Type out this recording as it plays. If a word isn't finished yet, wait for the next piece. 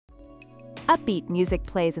Upbeat music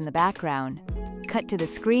plays in the background. Cut to the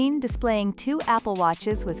screen displaying two Apple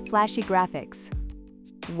Watches with flashy graphics.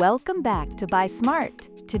 Welcome back to Buy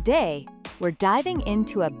Smart. Today, we're diving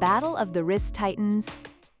into a battle of the wrist titans,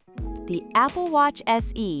 the Apple Watch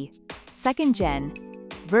SE 2nd Gen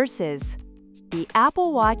versus the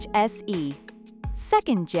Apple Watch SE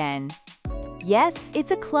 2nd Gen. Yes,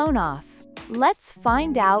 it's a clone-off. Let's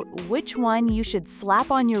find out which one you should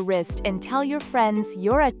slap on your wrist and tell your friends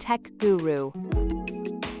you're a tech guru.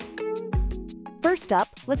 First up,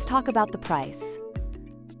 let's talk about the price.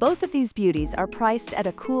 Both of these beauties are priced at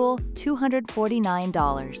a cool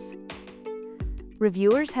 $249.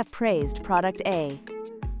 Reviewers have praised Product A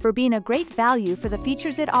for being a great value for the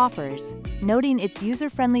features it offers, noting its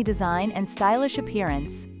user-friendly design and stylish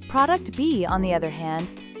appearance. Product B, on the other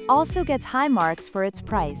hand, also gets high marks for its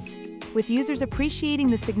price, with users appreciating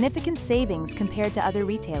the significant savings compared to other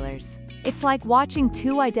retailers. It's like watching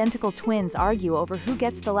two identical twins argue over who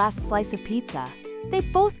gets the last slice of pizza. They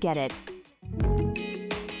both get it.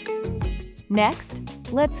 Next,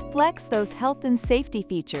 let's flex those health and safety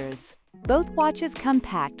features. Both watches come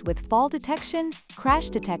packed with fall detection, crash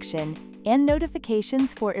detection, and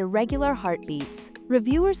notifications for irregular heartbeats.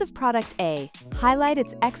 Reviewers of Product A highlight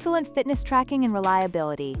its excellent fitness tracking and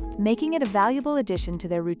reliability, making it a valuable addition to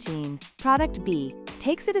their routine. Product B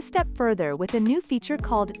takes it a step further with a new feature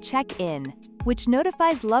called Check-in, which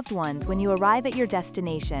notifies loved ones when you arrive at your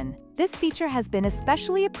destination. This feature has been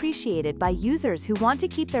especially appreciated by users who want to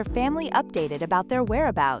keep their family updated about their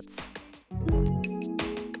whereabouts.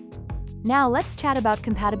 Now let's chat about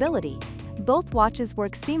compatibility. Both watches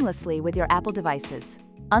work seamlessly with your Apple devices,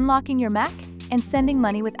 unlocking your Mac and sending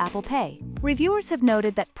money with Apple Pay. Reviewers have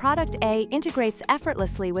noted that Product A integrates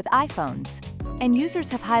effortlessly with iPhones, and users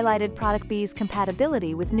have highlighted Product B's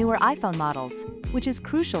compatibility with newer iPhone models, which is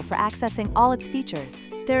crucial for accessing all its features.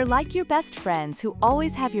 They're like your best friends who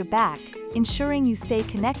always have your back, ensuring you stay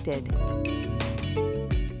connected.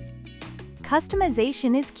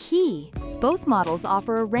 Customization is key. Both models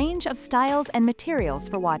offer a range of styles and materials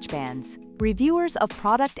for watch bands. Reviewers of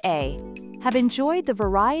Product A have enjoyed the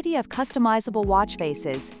variety of customizable watch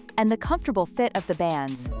faces and the comfortable fit of the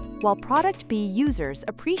bands, while Product B users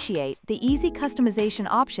appreciate the easy customization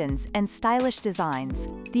options and stylish designs.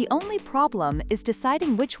 The only problem is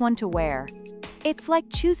deciding which one to wear. It's like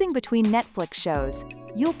choosing between Netflix shows.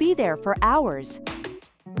 You'll be there for hours.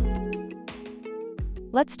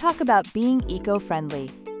 Let's talk about being eco-friendly.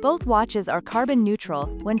 Both watches are carbon neutral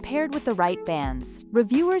when paired with the right bands.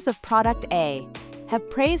 Reviewers of Product A have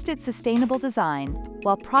praised its sustainable design,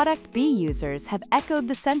 while Product B users have echoed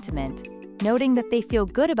the sentiment, noting that they feel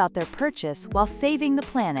good about their purchase while saving the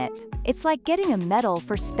planet. It's like getting a medal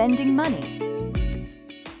for spending money.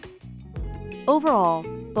 Overall,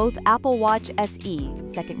 both Apple Watch SE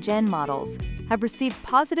 2nd Gen models have received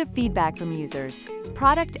positive feedback from users.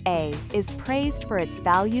 Product A is praised for its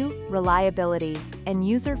value, reliability, and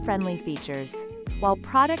user-friendly features, while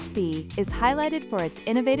Product B is highlighted for its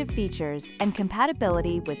innovative features and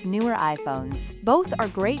compatibility with newer iPhones. Both are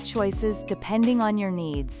great choices depending on your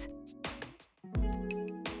needs.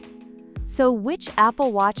 So which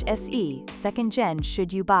Apple Watch SE 2nd Gen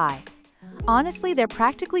should you buy? Honestly, they're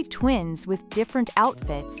practically twins with different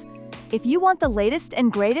outfits. If you want the latest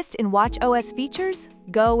and greatest in watchOS features,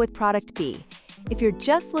 go with Product B. If you're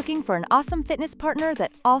just looking for an awesome fitness partner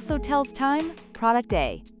that also tells time, Product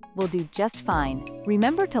A will do just fine.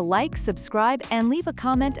 Remember to like, subscribe, and leave a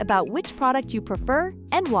comment about which product you prefer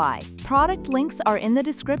and why. Product links are in the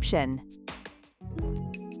description.